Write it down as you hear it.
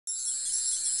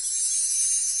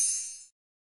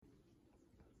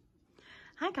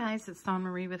Hi guys, it's Dawn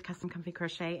Marie with Custom Comfy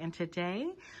Crochet, and today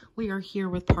we are here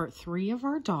with part 3 of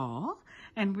our doll,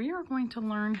 and we are going to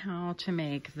learn how to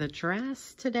make the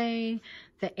dress today,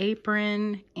 the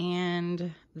apron,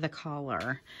 and the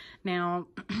collar. Now,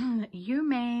 you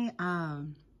may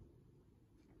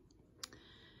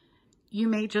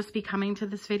just be coming to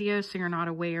this video, so you're not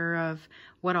aware of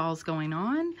what all's going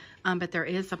on, but there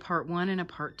is a part 1 and a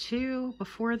part 2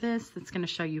 before this that's going to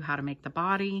show you how to make the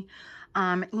body.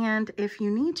 And if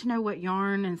you need to know what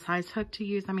yarn and size hook to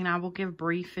use, I mean, I will give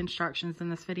brief instructions in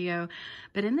this video,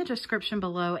 but in the description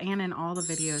below and in all the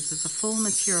videos is a full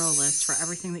material list for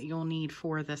everything that you'll need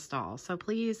for this doll. So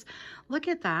please look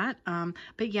at that.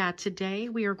 But yeah, today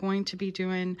we are going to be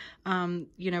doing,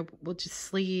 we'll just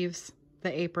sleeves,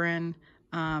 the apron,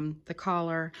 the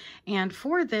collar. And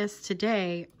for this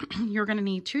today, you're going to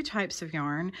need 2 types of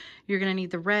yarn. You're going to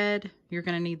need the red, you're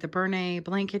going to need the Bernat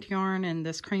Blanket yarn in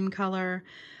this cream color.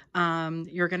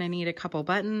 You're going to need a couple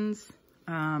buttons,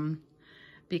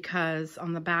 because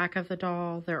on the back of the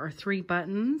doll, there are 3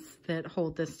 buttons that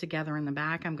hold this together in the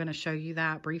back. I'm going to show you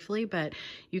that briefly, but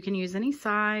you can use any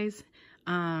size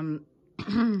buttons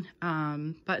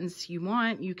you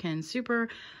want. You can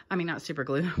not super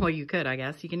glue. Well, you could, I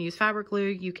guess. You can use fabric glue.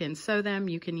 You can sew them.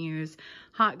 You can use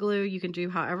hot glue. You can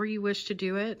do however you wish to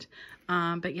do it.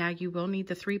 But yeah, you will need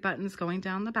the 3 buttons going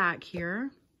down the back here.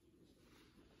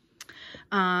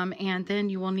 And then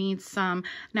you will need some.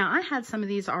 Now, I had some of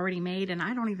these already made, and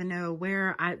I don't even know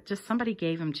where. Somebody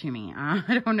gave them to me.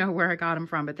 I don't know where I got them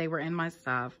from, but they were in my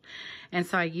stuff. And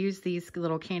so I used these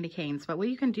little candy canes. But what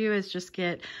you can do is just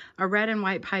get a red and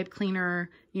white pipe cleaner,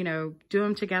 do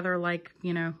them together like,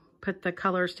 put the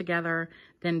colors together,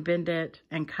 then bend it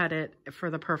and cut it for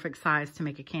the perfect size to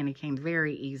make a candy cane.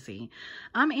 Very easy.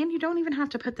 And you don't even have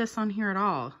to put this on here at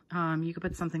all. You could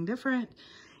put something different.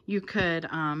 You could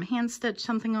hand stitch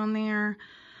something on there,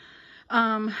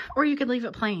 or you could leave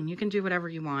it plain. You can do whatever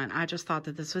you want. I just thought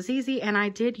that this was easy, and I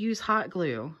did use hot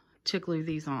glue to glue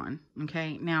these on.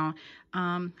 Okay, now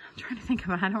I'm trying to think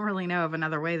of, I don't really know of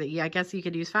another way that I guess you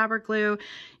could use fabric glue.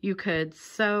 You could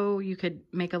sew, you could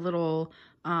make a little,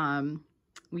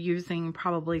 using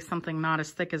probably something not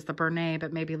as thick as the Bernat,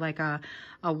 but maybe like a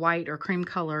white or cream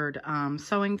colored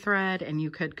sewing thread, and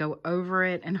you could go over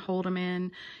it and hold them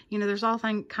in. There's all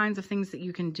kinds of things that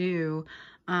you can do.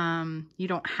 You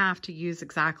don't have to use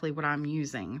exactly what I'm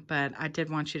using, but I did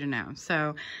want you to know.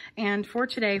 So, and for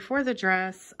today, for the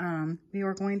dress, we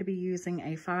are going to be using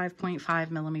a 5.5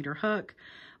 millimeter hook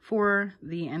for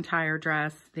the entire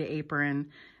dress, the apron,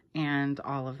 and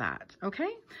all of that. Okay,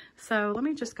 so let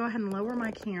me just go ahead and lower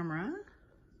my camera,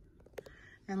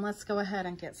 and let's go ahead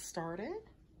and get started.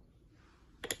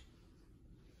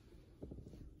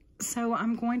 So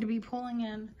I'm going to be pulling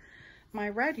in my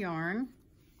red yarn,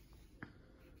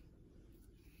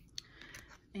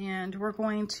 and we're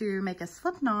going to make a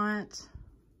slip knot,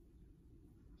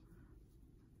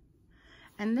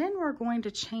 and then we're going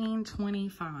to chain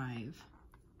 25.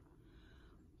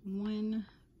 1,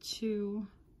 2,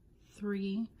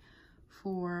 3,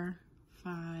 4,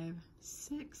 5,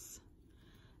 6,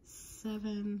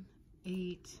 7,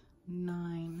 8,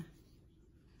 9,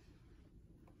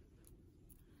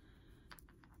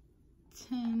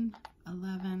 10,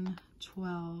 11,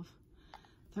 12,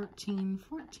 13,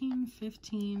 14,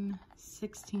 15,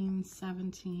 16,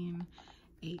 17,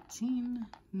 18,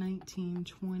 19,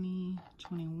 20,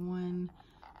 21,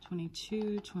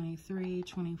 22, 23,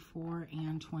 24,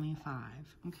 and 25.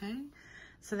 Okay?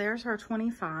 So there's our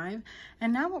 25.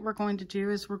 And now what we're going to do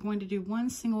is we're going to do 1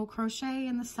 single crochet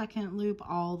in the second loop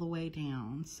all the way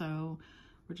down. So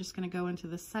we're just going to go into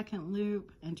the second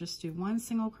loop and just do 1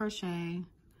 single crochet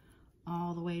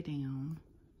all the way down.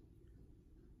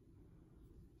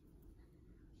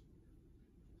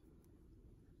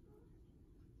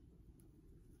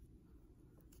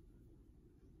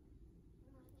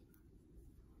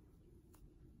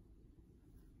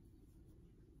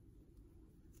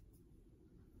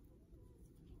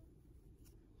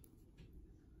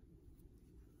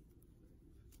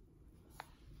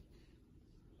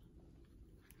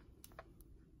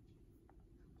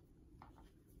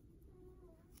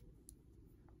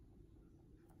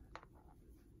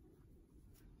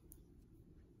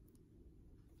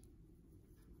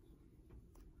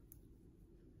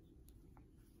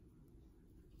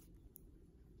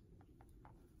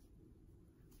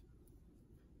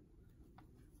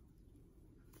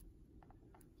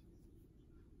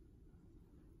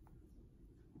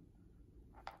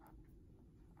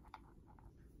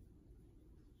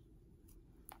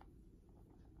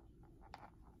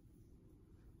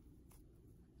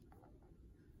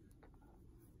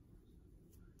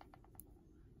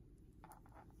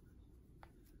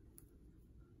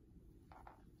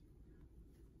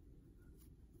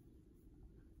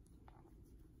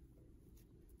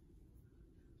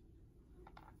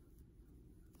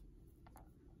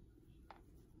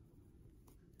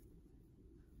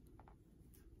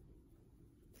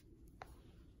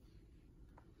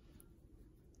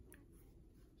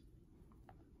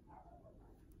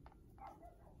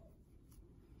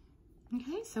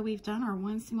 Okay, so we've done our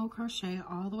 1 single crochet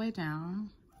all the way down.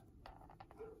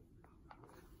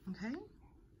 Okay.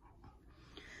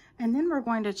 And then we're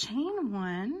going to chain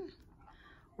 1.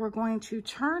 We're going to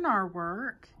turn our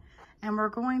work, and we're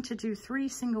going to do 3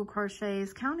 single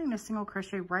crochets, counting a single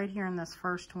crochet right here in this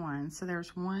first one. So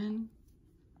there's 1,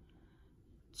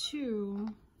 2,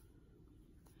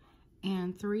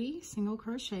 and 3 single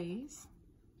crochets.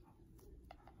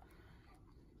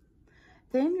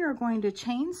 Then you're going to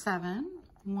chain 7.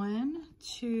 1,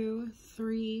 2,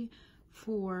 3,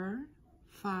 4,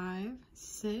 5,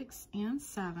 6, and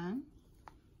 7.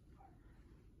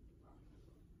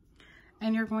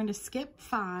 And you're going to skip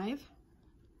 5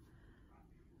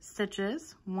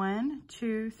 stitches. 1,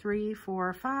 2, 3,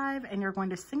 4, 5, and you're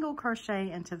going to single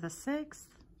crochet into the 6th.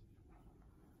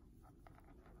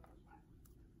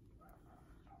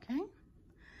 Okay.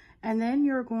 And then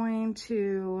you're going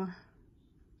to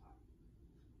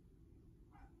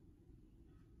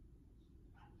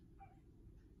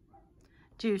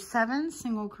do 7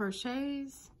 single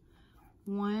crochets.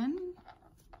 1,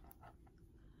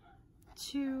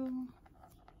 2,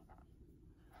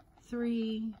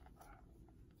 3,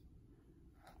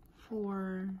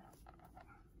 4,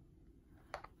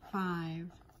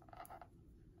 5,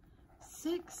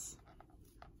 6,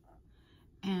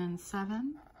 and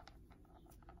 7.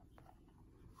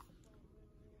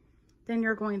 Then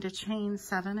you're going to chain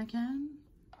 7 again.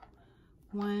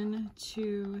 1,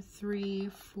 2, 3,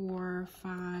 4,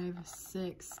 5,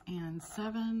 6, and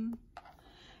 7.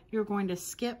 You're going to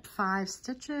skip 5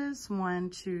 stitches. 1,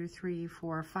 2, 3,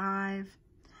 4, 5.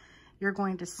 You're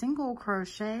going to single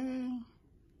crochet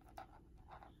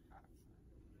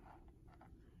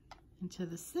into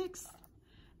the 6th,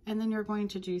 and then you're going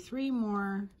to do 3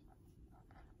 more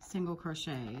single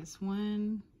crochets.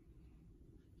 1,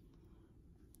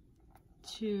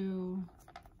 2,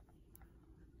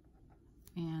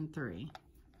 and 3.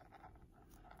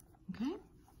 Okay.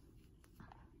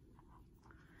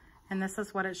 And this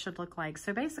is what it should look like.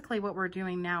 So basically what we're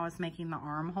doing now is making the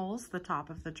armholes the top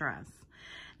of the dress.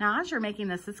 Now, as you're making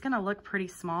this, it's going to look pretty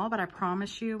small, but I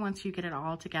promise you, once you get it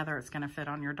all together, it's going to fit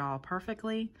on your doll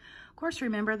perfectly. Of course,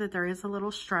 remember that there is a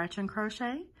little stretch in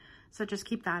crochet, so just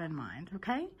keep that in mind,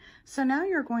 okay? So now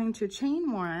you're going to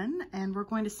chain 1, and we're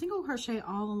going to single crochet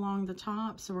all along the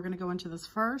top. So we're going to go into this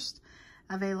first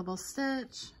available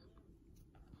stitch,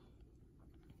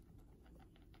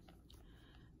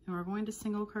 and we're going to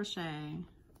single crochet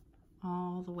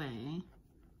all the way.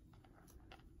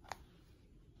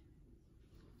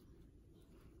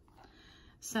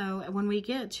 So when we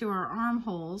get to our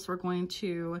armholes, we're going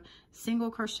to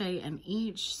single crochet in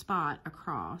each spot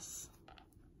across.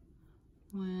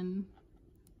 1,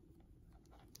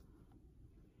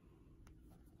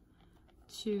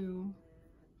 2,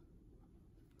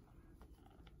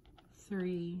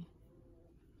 3,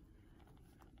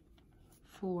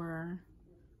 4,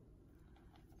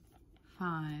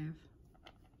 5,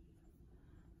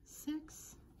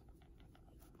 6,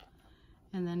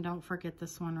 and then don't forget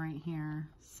this one right here,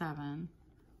 7.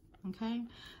 Okay,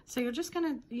 so you're just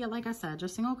gonna, yeah, like I said,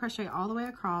 just single crochet all the way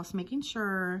across, making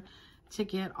sure to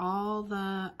get all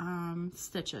the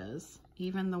stitches,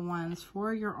 even the ones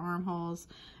for your armholes.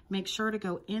 Make sure to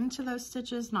go into those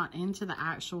stitches, not into the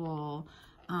actual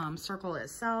circle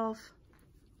itself,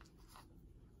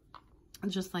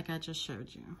 just like I just showed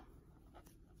you.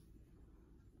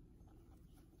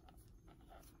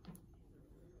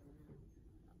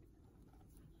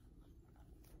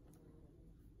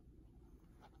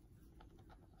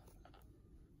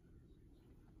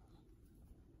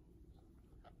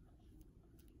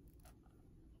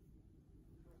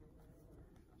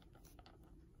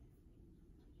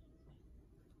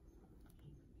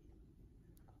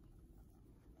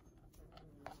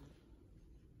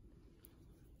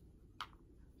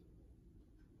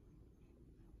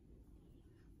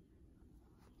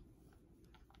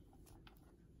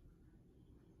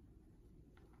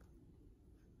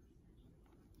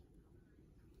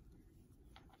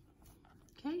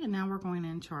 Okay, and now we're going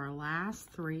into our last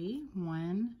 3.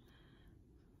 1,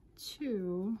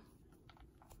 2,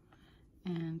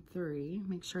 and 3.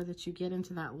 Make sure that you get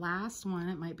into that last one.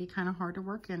 It might be kind of hard to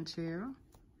work into.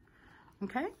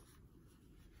 Okay?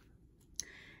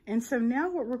 And so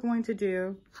now what we're going to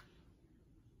do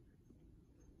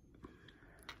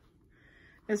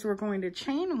is we're going to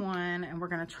chain 1, and we're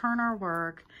going to turn our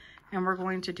work, and we're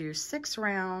going to do 6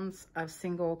 rounds of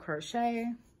single crochet.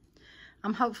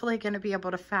 I'm hopefully going to be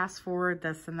able to fast forward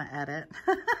this in the edit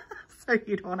so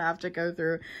you don't have to go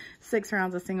through 6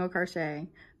 rounds of single crochet.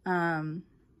 So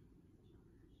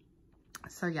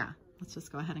yeah, let's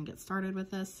just go ahead and get started with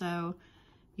this. So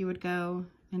you would go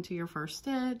into your first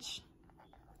stitch.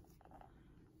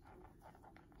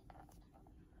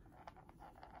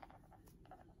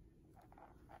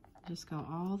 Just go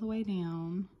all the way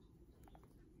down.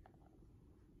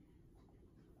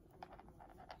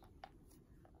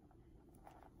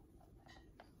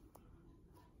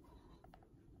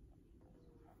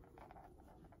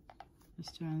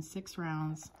 Just doing 6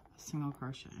 rounds of single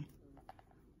crochet.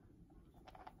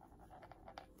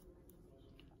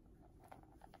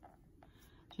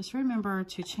 Just remember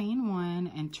to chain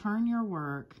 1 and turn your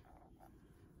work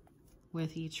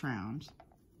with each round.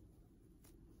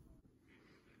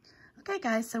 Okay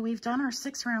guys, so we've done our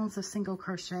 6 rounds of single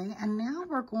crochet, and now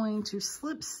we're going to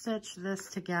slip stitch this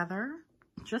together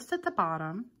just at the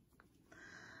bottom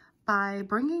by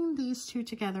bringing these two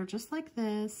together just like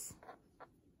this,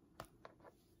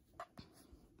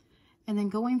 and then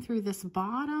going through this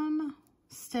bottom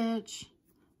stitch,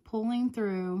 pulling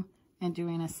through and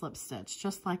doing a slip stitch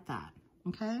just like that,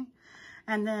 okay?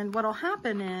 And then what'll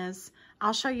happen is,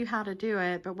 I'll show you how to do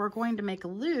it, but we're going to make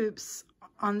loops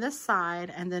on this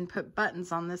side and then put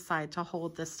buttons on this side to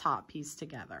hold this top piece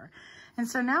together. And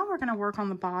so now we're going to work on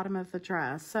the bottom of the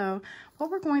dress. So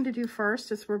what we're going to do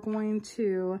first is we're going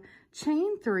to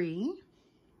chain 3,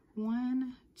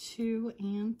 1, 2,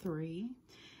 and 3.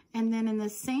 And then in the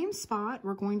same spot,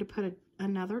 we're going to put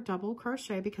another double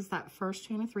crochet because that first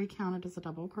chain of 3 counted as a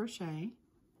double crochet.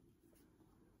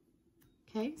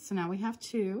 Okay, so now we have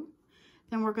 2.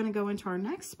 Then we're going to go into our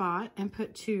next spot and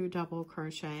put 2 double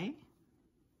crochet.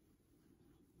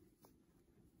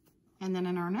 And then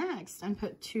in our next, and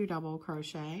put 2 double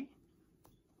crochet.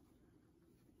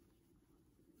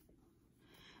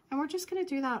 And we're just going to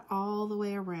do that all the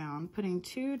way around, putting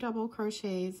 2 double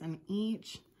crochets in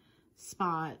each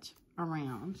spot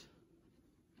around.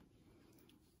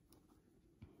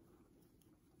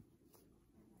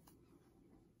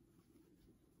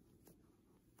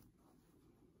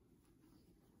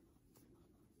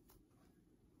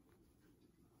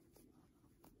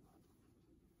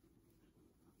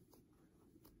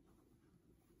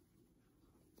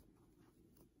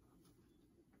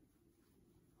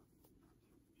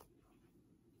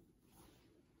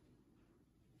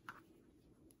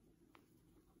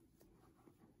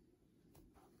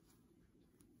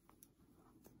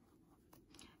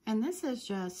 And this is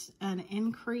just an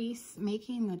increase,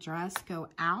 making the dress go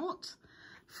out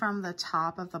from the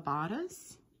top of the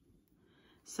bodice.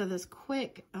 So this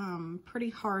quick, pretty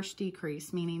harsh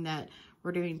decrease, meaning that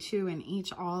we're doing 2 in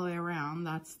each all the way around.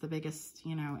 That's the biggest,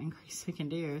 you know, increase we can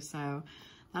do. So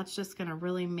that's just gonna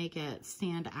really make it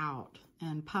stand out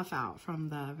and puff out from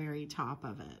the very top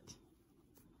of it.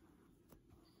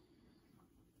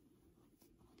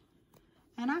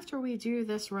 And after we do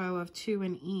this row of 2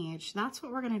 in each, that's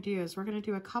what we're going to do, is we're going to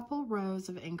do a couple rows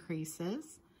of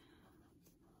increases.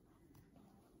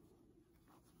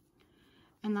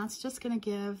 And that's just going to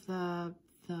give the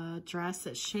dress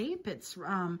its shape. It's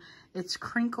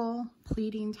crinkle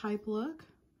pleating type look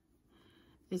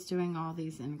is doing all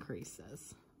these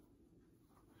increases.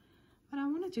 But I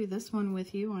want to do this one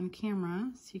with you on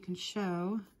camera so you can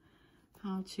show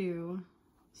how to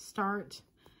start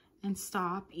and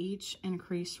stop each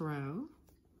increase row.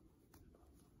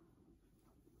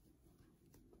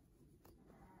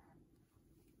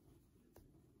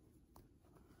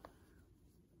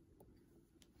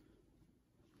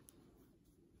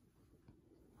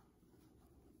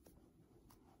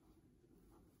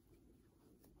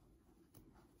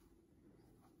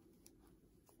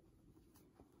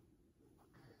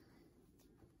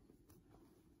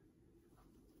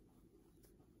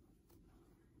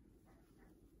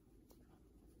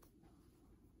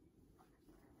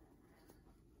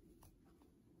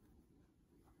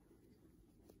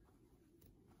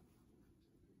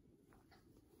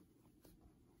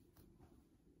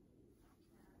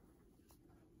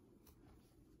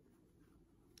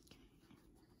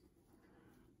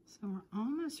 So we're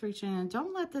almost reaching, and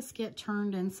don't let this get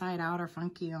turned inside out or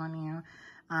funky on you.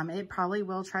 It probably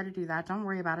will try to do that. Don't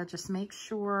worry about it. Just make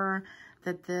sure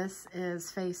that this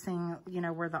is facing, you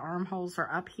know, where the armholes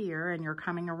are up here, and you're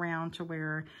coming around to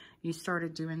where you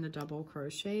started doing the double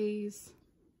crochets.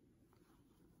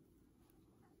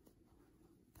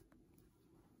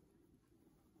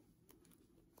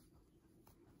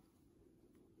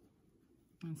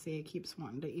 And see, it keeps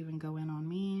wanting to even go in on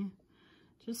me.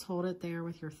 Just hold it there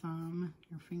with your thumb,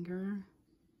 your finger.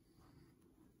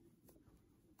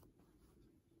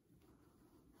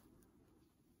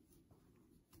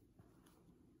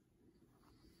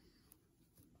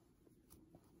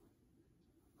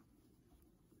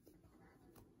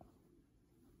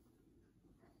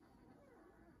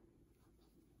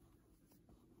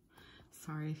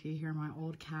 Sorry if you hear my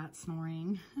old cat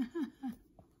snoring.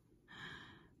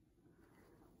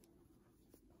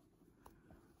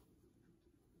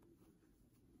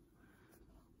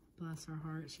 Bless her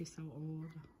heart, she's so old.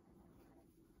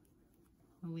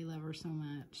 Well, we love her so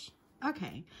much.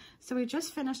 Okay, so we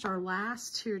just finished our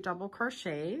last 2 double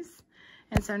crochets.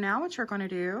 And so now what you're going to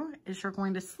do is you're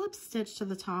going to slip stitch to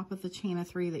the top of the chain of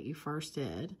 3 that you first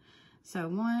did. So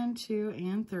 1, 2,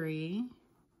 and 3.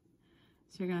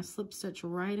 So you're going to slip stitch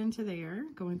right into there,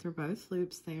 going through both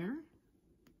loops there.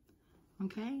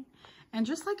 Okay, and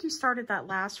just like you started that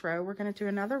last row, we're going to do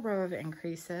another row of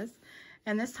increases.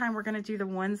 And this time we're going to do the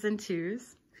 1s and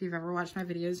 2s. If you've ever watched my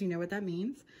videos, you know what that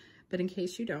means. But in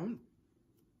case you don't,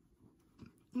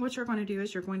 what you're going to do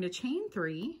is you're going to chain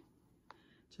 3,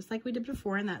 just like we did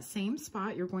before. In that same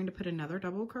spot, you're going to put another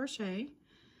double crochet.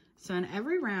 So in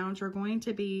every round, you're going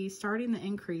to be starting the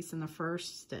increase in the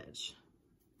first stitch.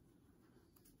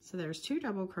 So there's 2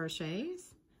 double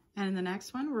crochets. And in the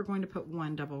next one, we're going to put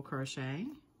 1 double crochet.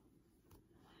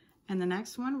 And the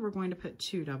next one, we're going to put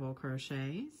 2 double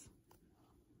crochets.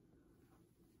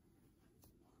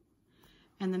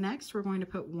 And the next, we're going to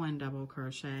put 1 double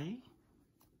crochet.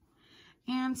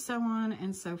 And so on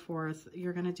and so forth.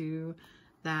 You're going to do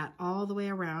that all the way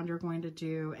around. You're going to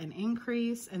do an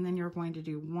increase, and then you're going to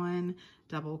do 1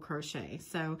 double crochet.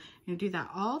 So you do that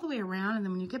all the way around, and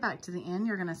then when you get back to the end,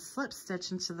 you're going to slip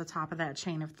stitch into the top of that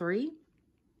chain of 3.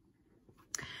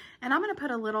 And I'm going to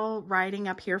put a little writing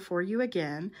up here for you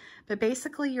again, but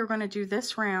basically you're going to do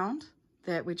this round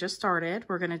that we just started.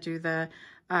 We're going to do the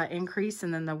increase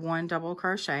and then the 1 double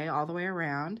crochet all the way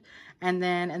around. And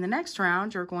then in the next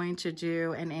round, you're going to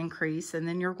do an increase, and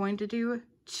then you're going to do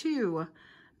 2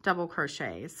 double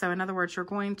crochets. So in other words, you're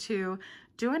going to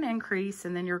do an increase,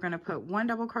 and then you're going to put 1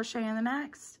 double crochet in the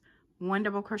next, 1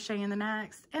 double crochet in the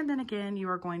next, and then again, you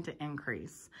are going to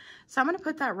increase. So I'm going to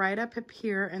put that right up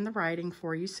here in the writing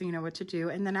for you so you know what to do.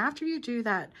 And then after you do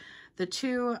that, the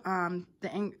 2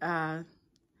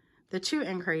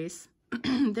 increase,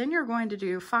 then you're going to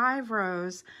do 5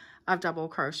 rows of double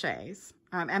crochets.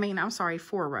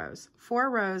 4 rows. 4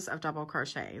 rows of double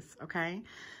crochets, okay?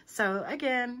 So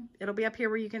again, it'll be up here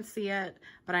where you can see it,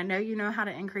 but I know you know how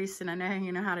to increase and I know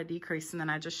you know how to decrease, and then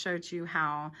I just showed you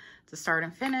how to start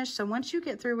and finish. So once you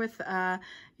get through with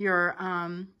your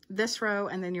this row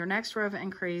and then your next row of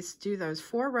increase, do those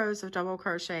 4 rows of double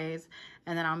crochets,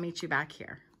 and then I'll meet you back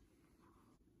here.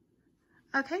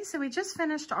 Okay, so we just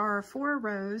finished our 4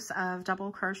 rows of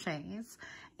double crochets,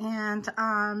 and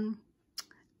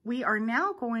we are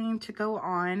now going to go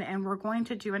on and we're going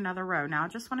to do another row. Now I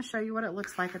just want to show you what it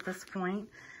looks like at this point.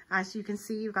 As you can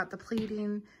see, you've got the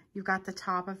pleating, you've got the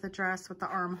top of the dress with the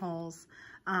armholes.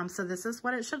 So this is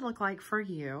what it should look like for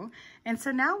you. And so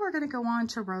now we're going to go on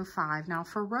to row 5. Now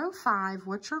for row 5,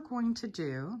 what you're going to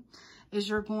do is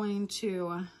you're going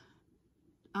to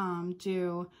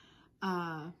do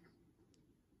a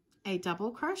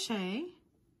double crochet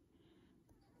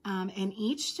in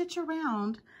each stitch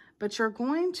around, but you're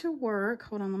going to work,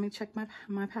 hold on, let me check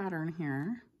my pattern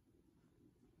here.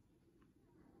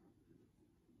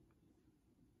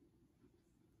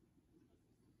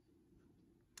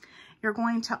 You're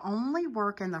going to only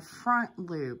work in the front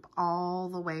loop all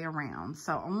the way around.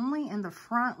 So only in the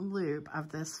front loop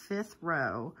of this 5th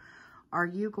row are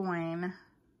you going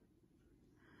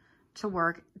to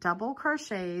work double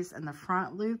crochets in the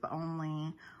front loop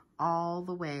only all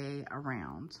the way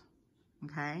around,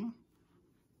 okay?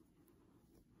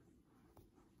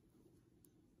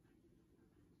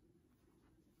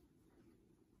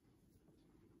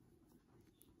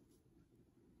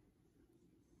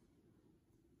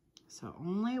 So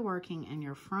only working in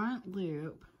your front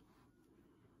loop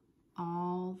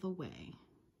all the way.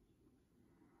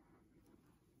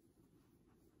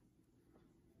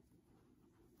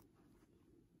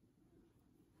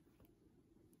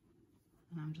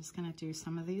 And I'm just going to do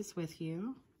some of these with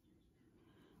you,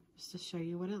 just to show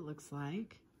you what it looks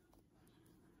like.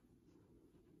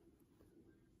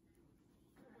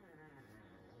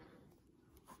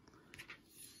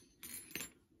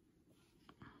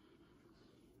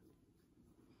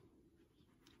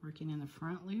 Working in the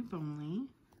front loop only.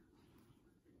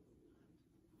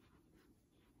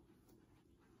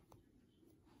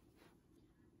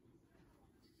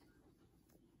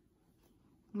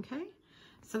 Okay.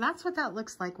 So that's what that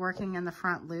looks like working in the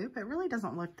front loop. It really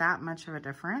doesn't look that much of a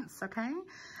difference, okay?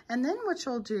 And then what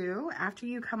you'll do after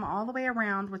you come all the way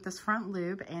around with this front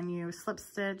loop and you slip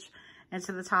stitch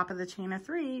into the top of the chain of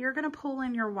 3, you're gonna pull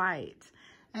in your white.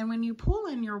 And when you pull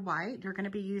in your white, you're gonna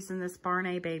be using this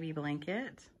Bernat Baby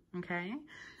Blanket, okay?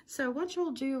 So what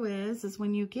you'll do is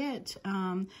when you get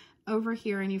over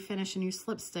here and you finish and you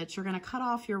slip stitch, you're going to cut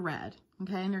off your red,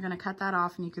 okay? And you're going to cut that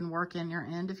off and you can work in your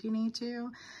end if you need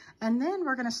to. And then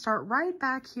we're going to start right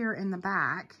back here in the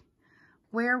back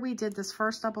where we did this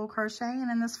first double crochet.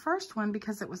 And in this first one,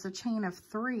 because it was a chain of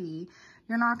 3,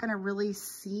 you're not going to really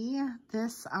see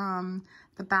this,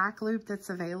 the back loop that's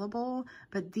available,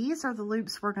 but these are the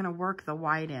loops we're going to work the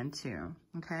white into,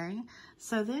 okay?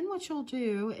 So then what you'll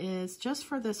do is, just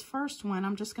for this first one,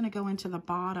 I'm just going to go into the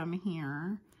bottom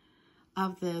here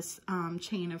of this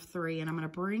chain of 3, and I'm going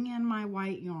to bring in my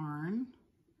white yarn,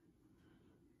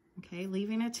 okay,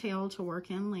 leaving a tail to work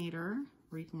in later,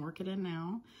 or you can work it in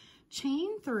now.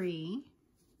 Chain 3,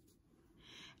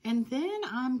 and then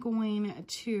I'm going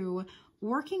to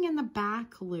working in the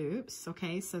back loops,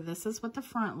 okay, so this is what the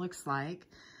front looks like.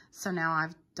 So now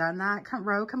I've done that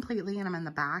row completely and I'm in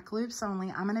the back loops only.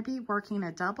 I'm going to be working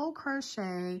a double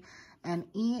crochet in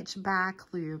each back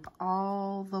loop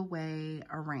all the way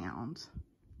around,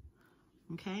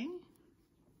 okay?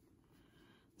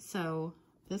 So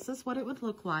this is what it would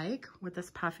look like with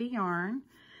this puffy yarn.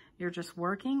 You're just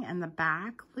working in the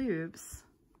back loops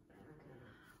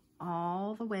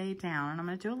all the way down. And I'm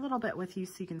going to do a little bit with you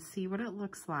so you can see what it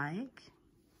looks like.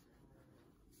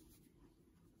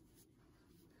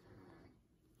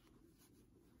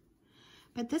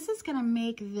 But this is going to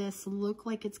make this look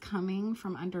like it's coming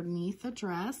from underneath the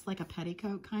dress, like a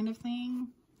petticoat kind of thing.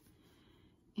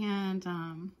 And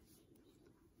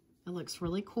it looks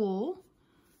really cool.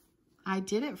 I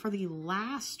did it for the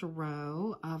last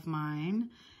row of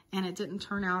mine, and it didn't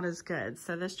turn out as good.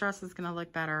 So this dress is going to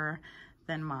look better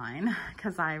than mine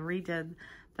because I redid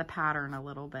the pattern a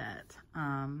little bit.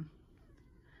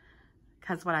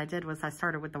 Because what I did was I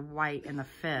started with the white in the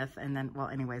 5th, and then, well,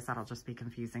 anyways, that'll just be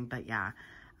confusing. But yeah,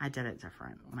 I did it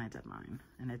different when I did mine,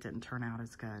 and it didn't turn out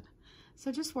as good.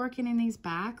 So just working in these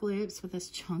back loops with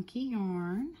this chunky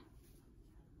yarn.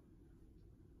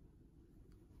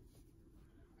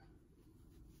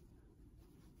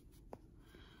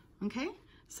 Okay,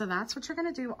 so that's what you're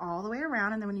going to do all the way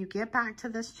around. And then when you get back to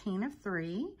this chain of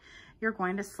 3, you're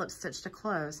going to slip stitch to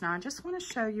close. Now I just want to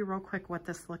show you real quick what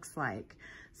this looks like.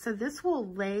 So this will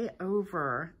lay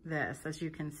over this, as you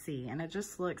can see, and it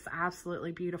just looks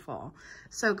absolutely beautiful.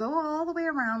 So go all the way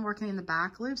around working in the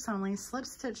back loops only, slip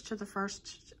stitch to the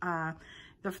first,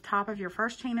 the top of your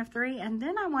first chain of 3, and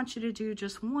then I want you to do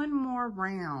just one more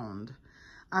round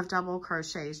of double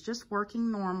crochets, just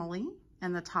working normally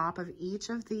in the top of each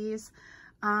of these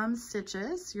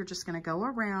stitches. You're just going to go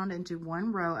around and do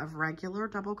one row of regular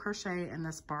double crochet in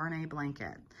this Bernat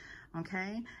blanket,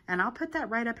 okay? And I'll put that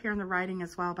right up here in the writing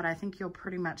as well, but I think you'll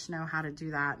pretty much know how to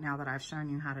do that now that I've shown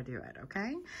you how to do it,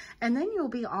 okay? And then you'll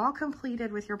be all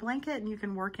completed with your blanket, and you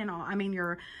can work in all, I mean,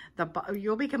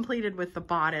 you'll be completed with the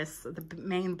bodice, the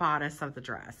main bodice of the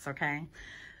dress, okay?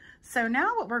 So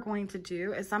now what we're going to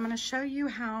do is I'm going to show you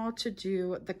how to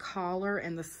do the collar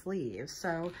and the sleeves.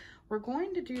 So we're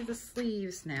going to do the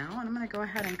sleeves now, and I'm going to go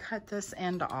ahead and cut this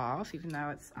end off, even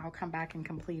though I'll come back and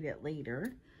complete it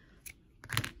later.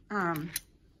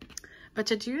 But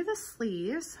to do the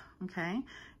sleeves, okay,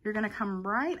 you're going to come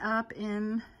right up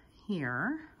in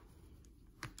here.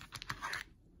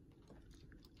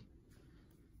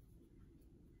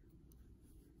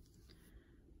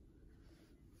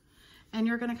 And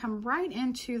you're going to come right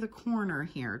into the corner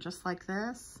here, just like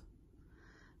this.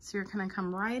 So you're going to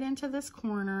come right into this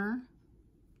corner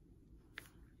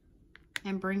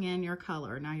and bring in your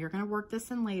color. Now you're going to work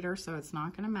this in later, so it's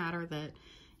not going to matter that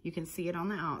you can see it on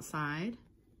the outside.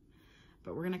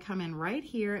 But we're going to come in right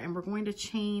here, and we're going to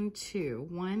chain 2,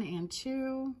 1 and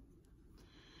 2.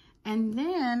 And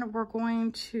then we're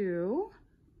going to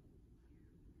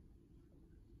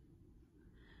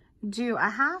do a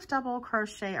half double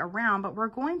crochet around, but we're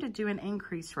going to do an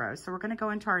increase row. So we're going to go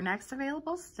into our next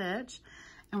available stitch,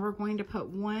 and we're going to put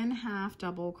 1 half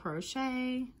double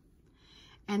crochet,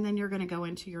 and then you're going to go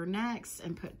into your next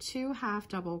and put 2 half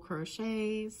double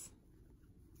crochets,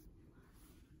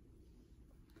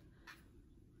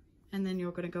 and then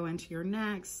you're going to go into your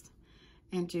next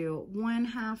and do 1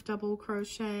 half double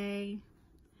crochet,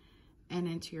 and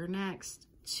into your next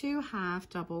 2 half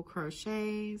double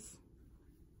crochets,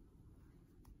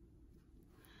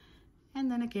 and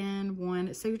then again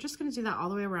 1. So you're just going to do that all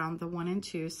the way around, the 1 and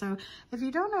 2. So if you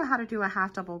don't know how to do a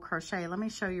half double crochet, let me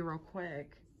show you real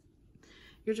quick.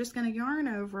 You're just going to yarn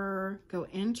over, go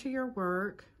into your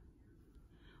work,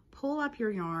 pull up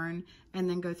your yarn, and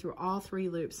then go through all 3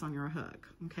 loops on your hook,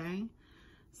 okay?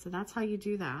 So that's how you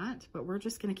do that, but we're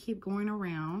just going to keep going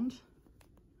around.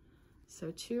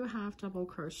 So 2 half double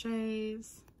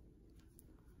crochets,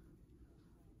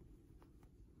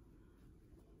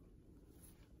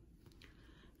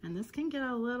 And this can get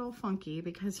a little funky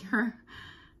because you're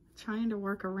trying to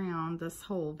work around this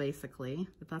hole basically,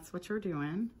 but that's what you're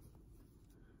doing.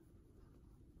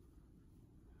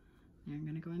 You're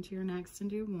going to go into your next and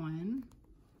do 1,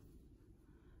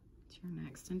 to your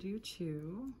next and do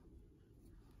 2,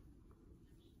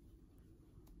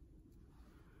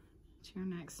 to your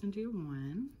next and do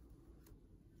 1,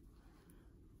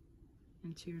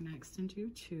 and to your next and do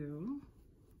 2.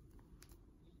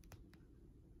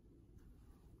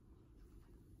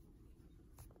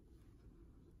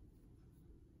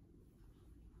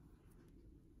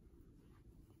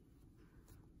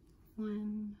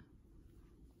 One,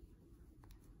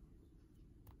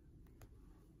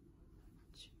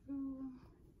 2, 1,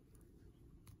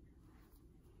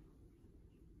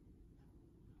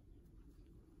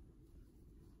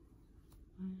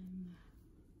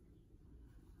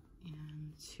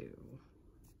 and 2.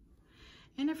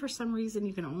 And if for some reason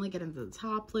you can only get into the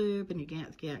top loop and you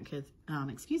can't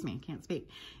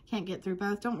get through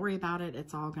both, don't worry about it.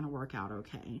 It's all going to work out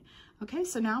okay. Okay,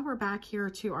 so now we're back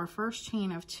here to our first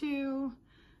chain of 2.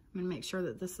 I'm going to make sure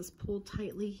that this is pulled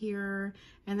tightly here.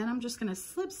 And then I'm just going to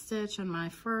slip stitch on my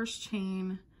first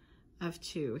chain of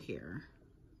 2 here.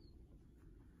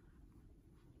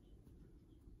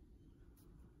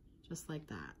 Just like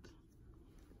that.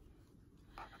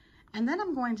 And then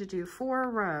I'm going to do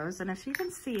 4 rows. And if you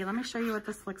can see, let me show you what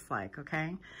this looks like,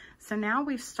 okay? So now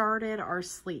we've started our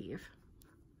sleeve,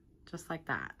 just like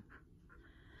that.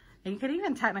 And you could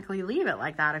even technically leave it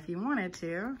like that if you wanted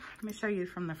to. Let me show you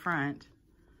from the front.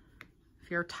 If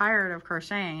you're tired of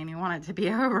crocheting and you want it to be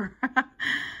over,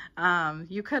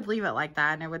 you could leave it like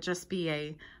that, and it would just be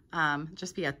a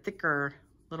thicker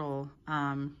little,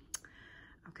 oh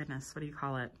goodness, what do you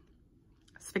call it?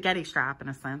 Spaghetti strap in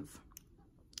a sense.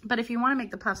 But if you want to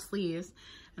make the puff sleeves,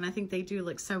 and I think they do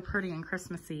look so pretty and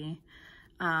Christmassy,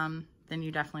 then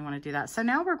you definitely want to do that. So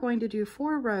now we're going to do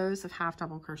 4 rows of half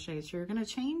double crochet. So you're going to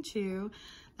chain 2.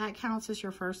 That counts as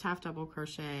your first half double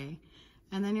crochet.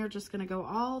 And then you're just going to go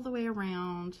all the way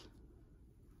around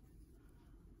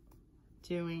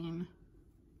doing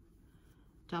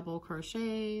double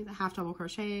crochet, the half double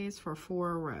crochets for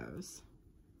 4 rows.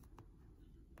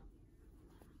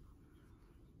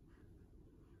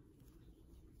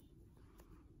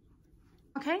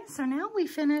 Okay, so now we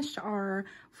finished our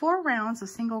 4 rounds of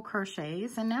single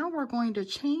crochets, and now we're going to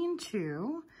chain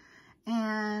 2,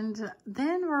 and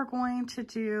then we're going to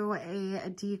do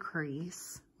a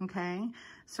decrease, okay?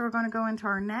 So we're going to go into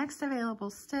our next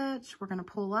available stitch. We're going to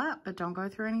pull up, but don't go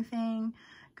through anything.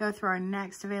 Go through our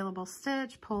next available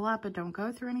stitch, pull up, but don't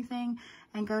go through anything,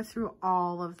 and go through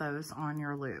all of those on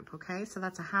your loop, okay? So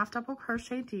that's a half double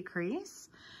crochet decrease.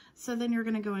 So then you're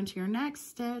going to go into your next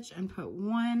stitch and put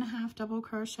 1 half double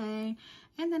crochet,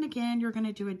 and then again you're going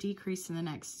to do a decrease in the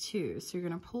next 2. So you're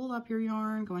going to pull up your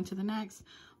yarn, go into the next,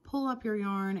 pull up your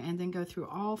yarn, and then go through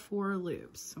all 4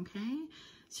 loops, okay?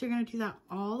 So you're going to do that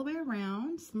all the way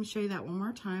around. So let me show you that one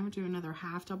more time. Do another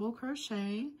half double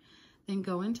crochet, then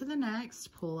go into the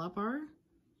next, pull up our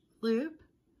loop,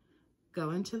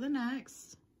 go into the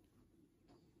next,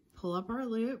 pull up our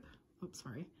loop, oops,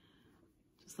 sorry,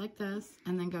 just like this,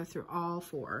 and then go through all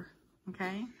 4,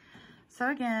 okay? So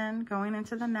again, going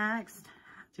into the next,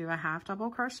 do a half double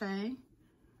crochet,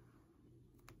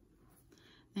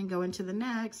 then go into the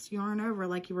next, yarn over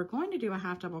like you were going to do a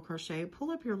half double crochet, pull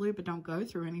up your loop, but don't go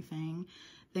through anything,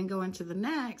 then go into the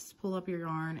next, pull up your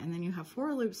yarn, and then you have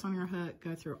 4 loops on your hook,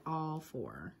 go through all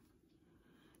 4.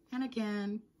 And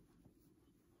again,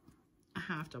 a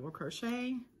half double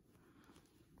crochet.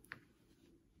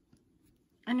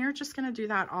 And you're just going to do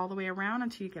that all the way around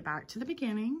until you get back to the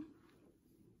beginning.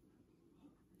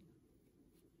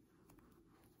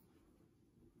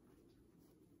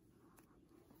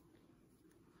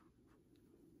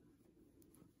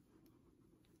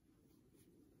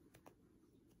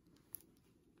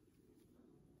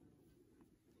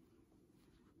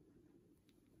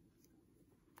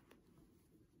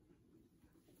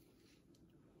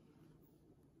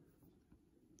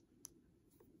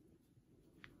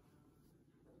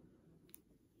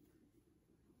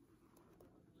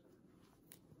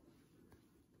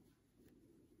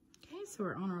 So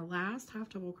we're on our last half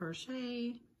double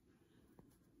crochet,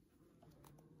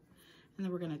 and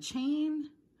then we're going to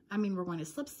we're going to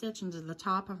slip stitch into the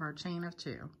top of our chain of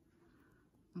 2,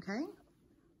 okay?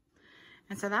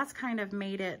 And so that's kind of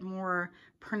made it more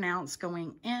pronounced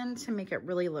going in to make it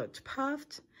really look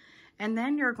puffed. And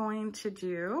then you're going to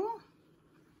do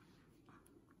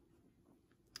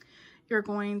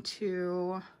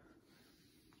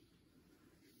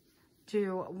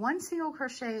 1 single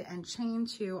crochet and chain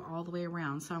 2 all the way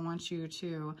around. So I want you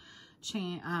to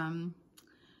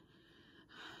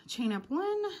chain up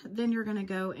 1, then you're going to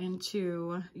go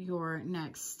into your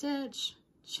next stitch,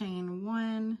 chain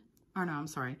 1, or no, I'm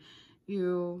sorry,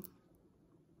 you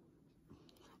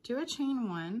do a chain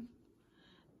 1,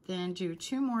 then do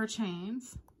 2 more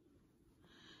chains,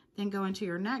 then go into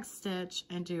your next stitch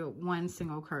and do 1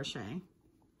 single crochet.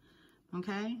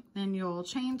 Okay, then you'll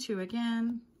chain 2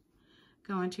 again,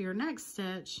 go into your next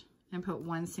stitch and put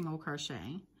 1 single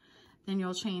crochet. Then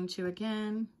you'll chain 2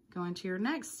 again, go into your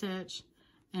next stitch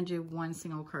and do 1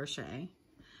 single crochet.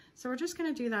 So we're just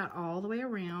going to do that all the way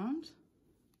around.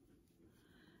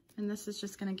 And this is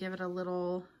just going to give it a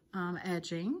little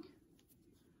edging.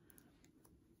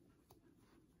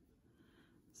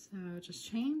 So just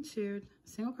chain 2,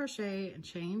 single crochet and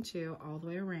chain 2 all the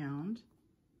way around.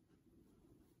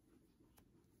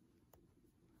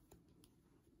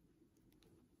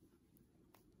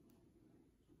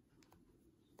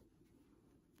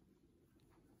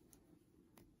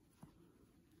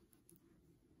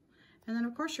 And then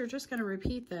of course you're just going to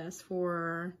repeat this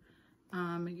for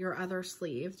your other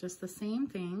sleeve, just the same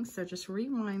thing. So just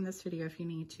rewind this video if you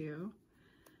need to,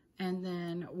 and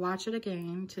then watch it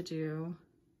again to do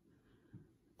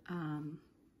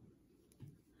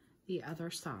the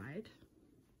other side.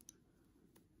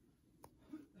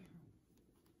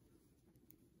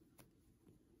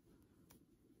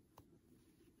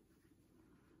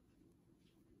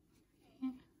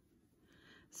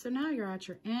 So now you're at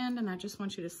your end, and I just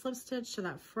want you to slip stitch to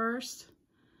that first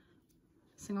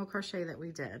single crochet that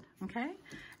we did, okay?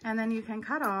 And then you can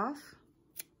cut off,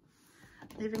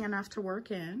 leaving enough to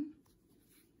work in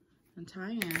and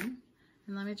tie in.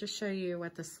 And let me just show you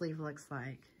what the sleeve looks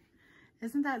like.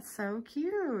 Isn't that so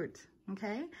cute?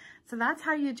 Okay, so that's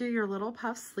how you do your little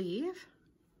puff sleeve,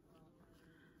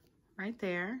 right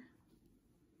there,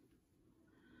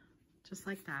 just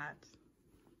like that.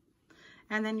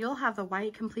 And then you'll have the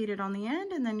white completed on the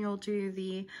end, and then you'll do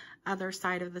the other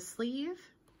side of the sleeve,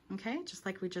 okay, just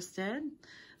like we just did.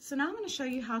 So now I'm going to show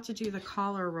you how to do the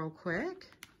collar real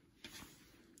quick.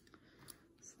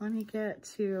 So let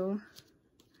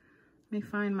me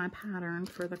find my pattern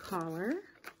for the collar.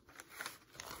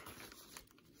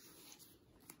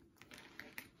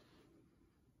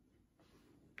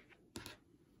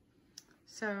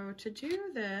 So to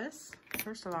do this,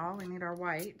 first of all, we need our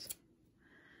white.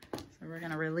 So we're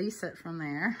going to release it from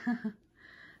there.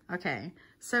 Okay,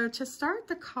 so to start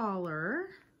the collar,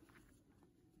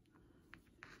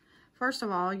 first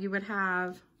of all, you would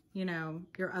have, you know,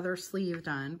 your other sleeve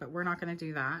done, but we're not going to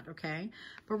do that, okay?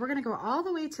 But we're going to go all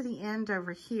the way to the end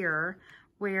over here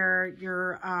where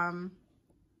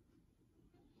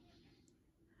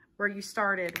where you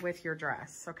started with your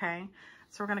dress, okay?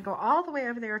 So we're going to go all the way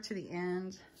over there to the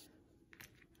end.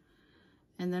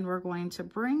 And then we're going to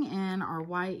bring in our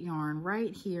white yarn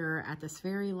right here at this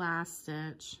very last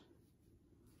stitch.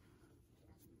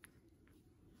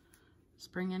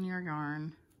 Just bring in your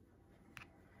yarn.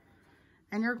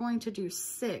 And you're going to do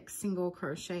 6 single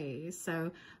crochets.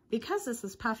 So because this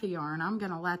is puffy yarn, I'm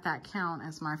going to let that count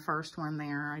as my first one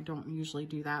there. I don't usually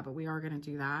do that, but we are going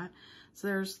to do that.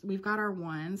 So we've got our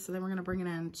 1. So then we're going to bring it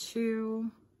in 2,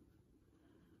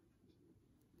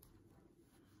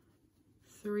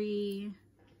 3,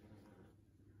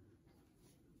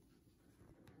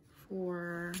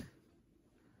 4,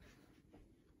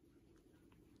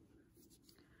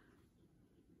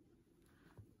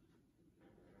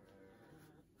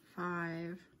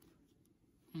 5,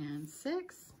 and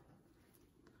 6.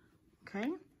 Okay.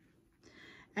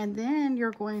 And then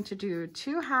you're going to do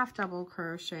 2 half double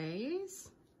crochets.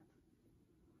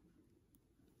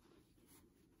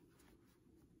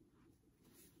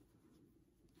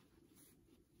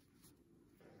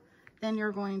 Then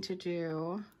you're going to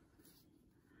do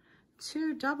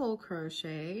 2 double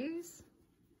crochets.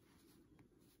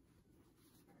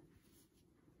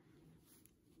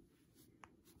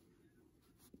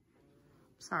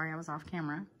 Sorry, I was off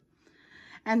camera.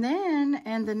 And then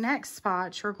in the next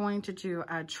spot, you're going to do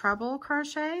a treble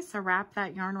crochet. So wrap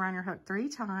that yarn around your hook 3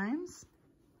 times.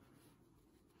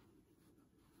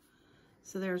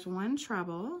 So there's 1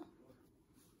 treble.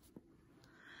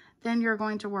 Then you're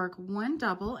going to work 1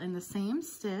 double in the same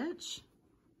stitch.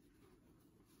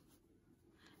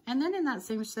 And then in that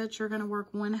same stitch, you're going to work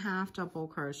 1 half double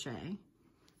crochet.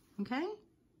 Okay?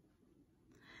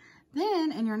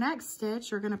 Then in your next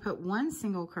stitch, you're going to put 1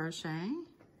 single crochet.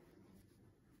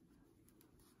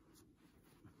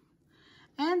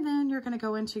 And then you're going to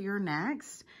go into your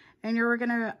next, and you're going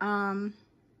to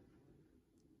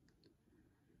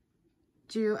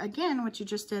do again what you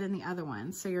just did in the other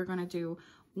one. So you're going to do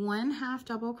 1 half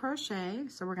double crochet.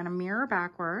 So we're going to mirror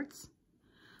backwards,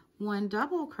 1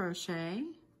 double crochet,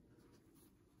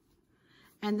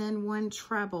 and then 1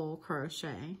 treble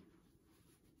crochet,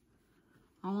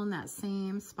 all in that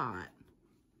same spot.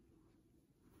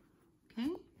 Okay.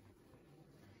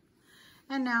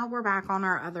 And now we're back on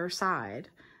our other side.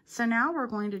 So now we're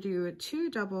going to do 2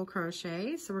 double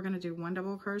crochets. So we're going to do 1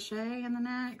 double crochet in the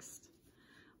next,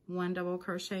 1 double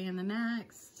crochet in the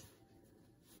next.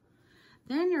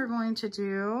 Then you're going to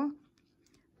do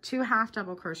 2 half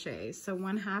double crochets. So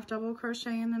 1 half double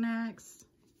crochet in the next,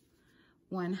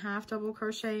 1 half double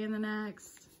crochet in the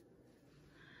next.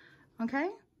 Okay.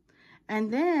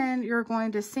 And then you're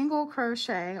going to single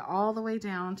crochet all the way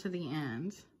down to the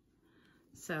end.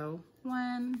 So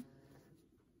 1,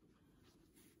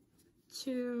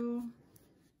 2,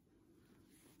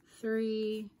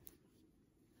 3,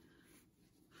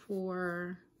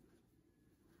 4,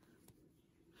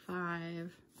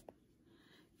 5,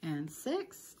 and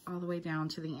 6, all the way down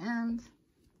to the end.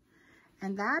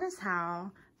 And that is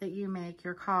how that you make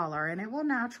your collar, and it will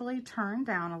naturally turn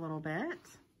down a little bit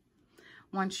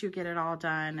once you get it all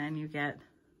done and you get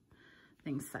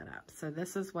things set up. So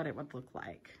this is what it would look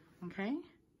like, okay?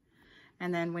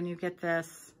 And then when you get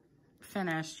this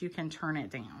finished, you can turn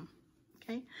it down,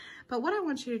 okay? But what I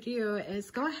want you to do is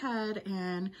go ahead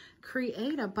and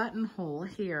create a buttonhole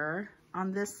here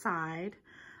on this side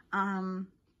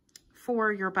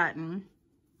for your button.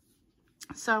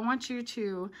 So I want you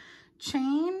to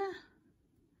chain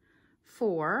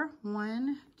 4,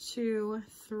 1, 2,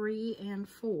 3, and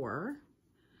 4.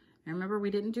 And remember, we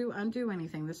didn't undo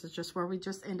anything. This is just where we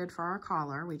just ended for our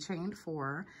collar. We chained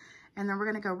 4. And then we're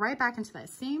going to go right back into that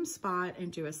same spot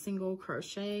and do a single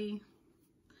crochet,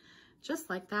 just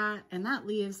like that. And that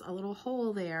leaves a little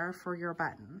hole there for your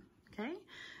button, okay?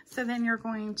 So then you're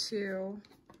going to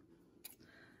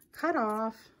cut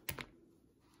off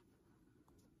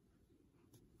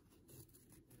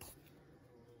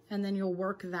and then you'll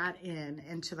work that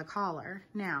into the collar.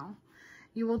 Now,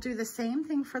 you will do the same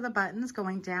thing for the buttons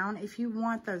going down if you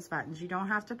want those buttons. You don't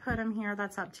have to put them here,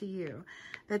 that's up to you.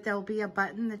 That there'll be a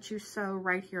button that you sew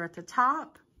right here at the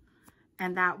top,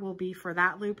 and that will be for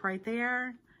that loop right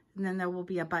there. And then there will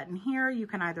be a button here. You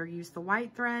can either use the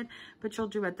white thread, but you'll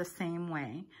do it the same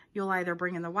way. You'll either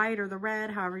bring in the white or the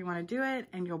red, however you want to do it,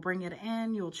 and you'll bring it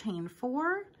in, you'll chain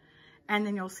 4, and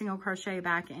then you'll single crochet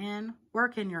back in,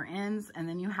 work in your ends, and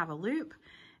then you have a loop.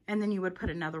 And then you would put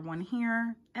another one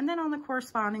here. And then on the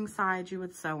corresponding side, you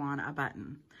would sew on a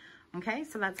button. Okay,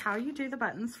 so that's how you do the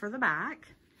buttons for the back.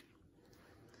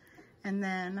 And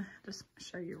then just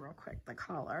show you real quick the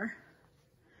collar,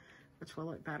 which will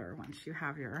look better once you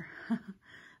have your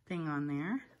thing on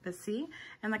there. But see,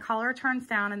 and the collar turns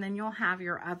down, and then you'll have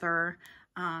your other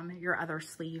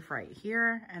sleeve right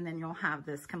here, and then you'll have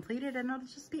this completed, and it'll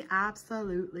just be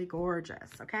absolutely gorgeous.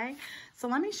 Okay, so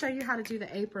let me show you how to do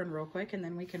the apron real quick, and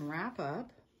then we can wrap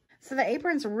up. So the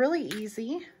apron's really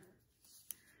easy.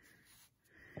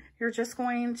 You're just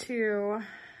going to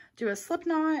do a slip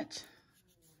knot,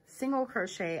 single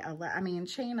crochet,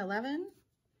 chain 11,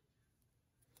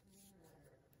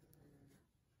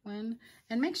 1,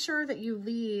 and make sure that you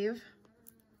leave.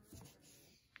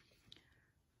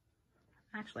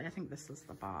 Actually, I think this is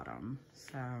the bottom.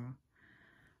 So,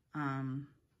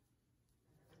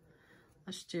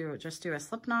 let's just do a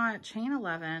slip knot, chain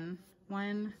 11,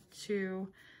 1, 2,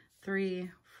 3,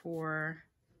 4,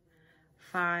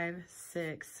 5,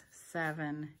 6,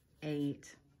 7,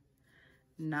 8,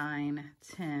 9,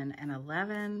 10, and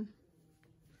 11.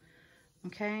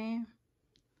 Okay.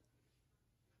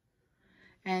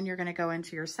 And you're going to go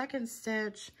into your second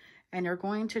stitch, and you're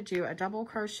going to do a double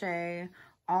crochet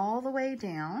all the way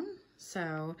down.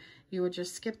 So you would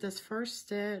just skip this first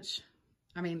stitch.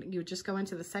 You would just go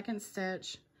into the second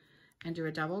stitch and do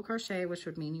a double crochet, which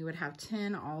would mean you would have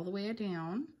 10 all the way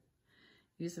down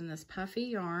using this puffy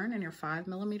yarn and your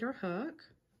 5mm hook.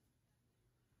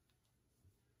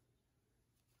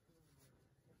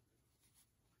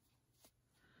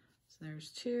 So there's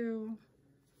 2,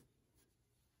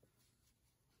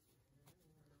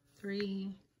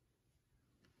 3,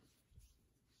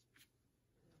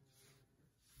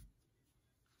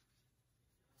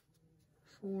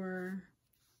 4,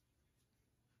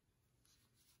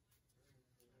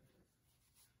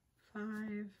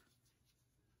 5,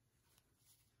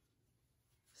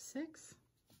 6,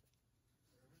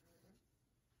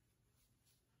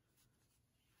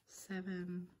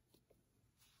 7,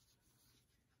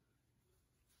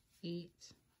 8,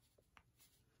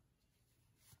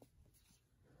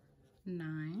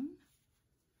 9,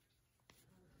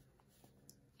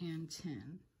 and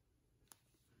 10.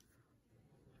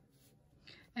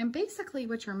 And basically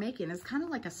what you're making is kind of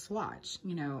like a swatch,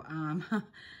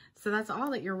 so that's all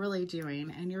that you're really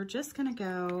doing. And you're just going to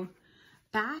go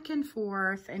back and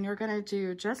forth, and you're going to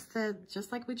do just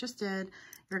like we just did.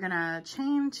 You're going to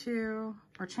chain 2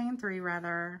 or chain 3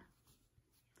 rather,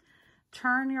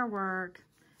 turn your work,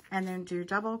 and then do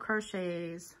double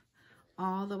crochets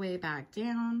all the way back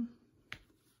down.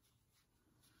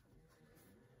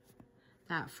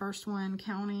 That first one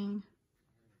counting.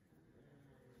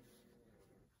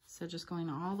 So just going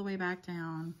all the way back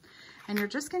down. And you're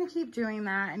just going to keep doing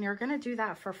that, and you're going to do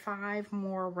that for 5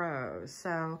 more rows.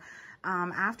 So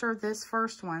after this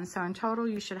first one, so in total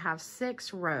you should have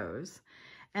 6 rows.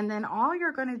 And then all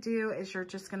you're going to do is you're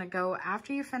just going to go,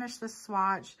 after you finish this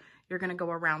swatch, you're going to go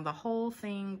around the whole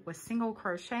thing with single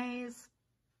crochets.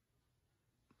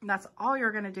 That's all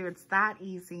you're going to do. It's that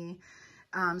easy.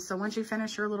 So once you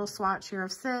finish your little swatch here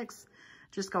of 6,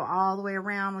 just go all the way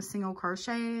around with single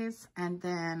crochets, and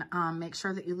then make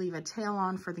sure that you leave a tail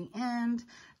on for the end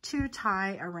to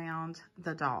tie around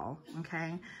the doll,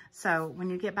 okay? So when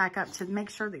you get back up, to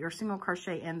make sure that your single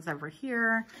crochet ends over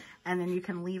here, and then you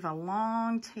can leave a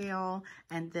long tail,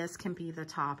 and this can be the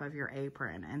top of your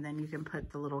apron, and then you can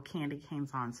put the little candy canes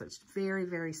on. So it's very,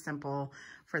 very simple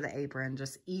for the apron,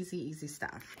 just easy, easy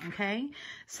stuff, okay?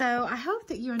 So I hope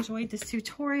that you enjoyed this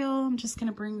tutorial. I'm just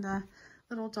gonna bring the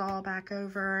little doll back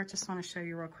over. Just want to show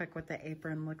you real quick what the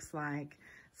apron looks like.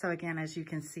 So again, as you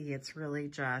can see, it's really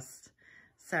just,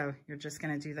 so you're just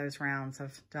going to do those rounds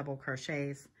of double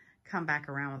crochets, come back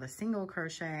around with a single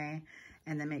crochet,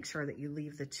 and then make sure that you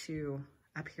leave the 2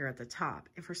 up here at the top.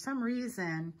 If for some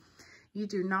reason you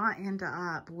do not end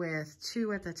up with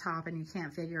 2 at the top and you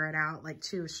can't figure it out, like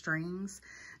 2 strings,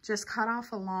 just cut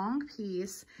off a long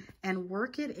piece and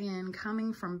work it in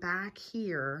coming from back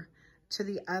here to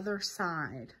the other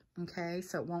side, okay?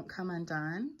 So it won't come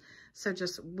undone. So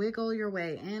just wiggle your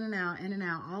way in and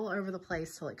out all over the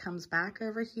place till it comes back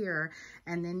over here,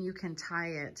 and then you can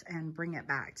tie it and bring it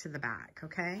back to the back,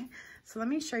 okay? So let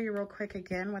me show you real quick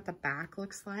again what the back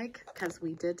looks like, because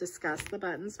we did discuss the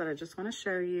buttons, but I just want to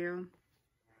show you.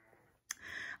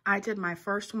 I did my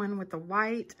first one with the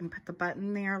white and put the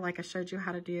button there like I showed you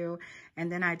how to do.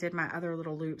 And then I did my other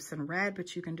little loops in red,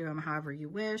 but you can do them however you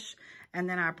wish. And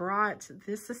then I brought,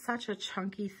 this is such a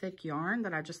chunky, thick yarn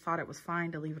that I just thought it was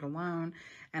fine to leave it alone.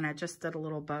 And I just did a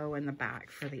little bow in the back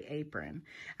for the apron.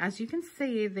 As you can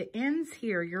see, the ends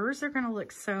here, yours are going to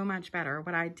look so much better.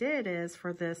 What I did is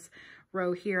for this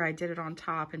row here, I did it on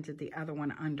top and did the other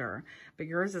one under, but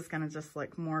yours is going to just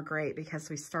look more great because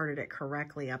we started it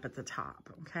correctly up at the top,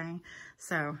 okay?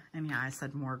 So, and yeah, I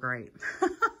said more great.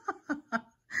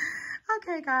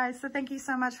 Okay, guys, so thank you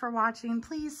so much for watching.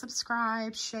 Please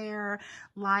subscribe, share,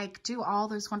 like, do all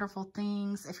those wonderful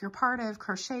things. If you're part of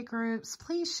crochet groups,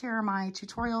 please share my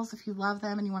tutorials if you love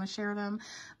them and you want to share them.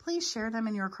 Please share them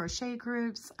in your crochet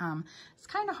groups. It's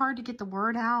kind of hard to get the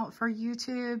word out for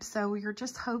YouTube, so you're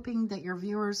just hoping that your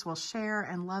viewers will share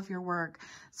and love your work.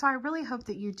 So I really hope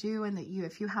that you do, and that you,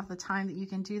 if you have the time, that you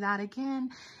can do that. Again,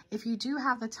 if you do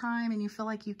have the time and you feel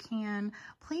like you can,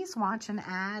 please watch an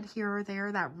ad here or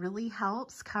there. That really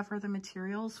helps cover the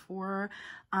materials for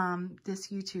this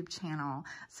YouTube channel.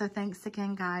 So thanks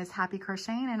again, guys. Happy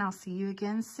crocheting, and I'll see you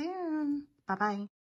again soon. Bye-bye.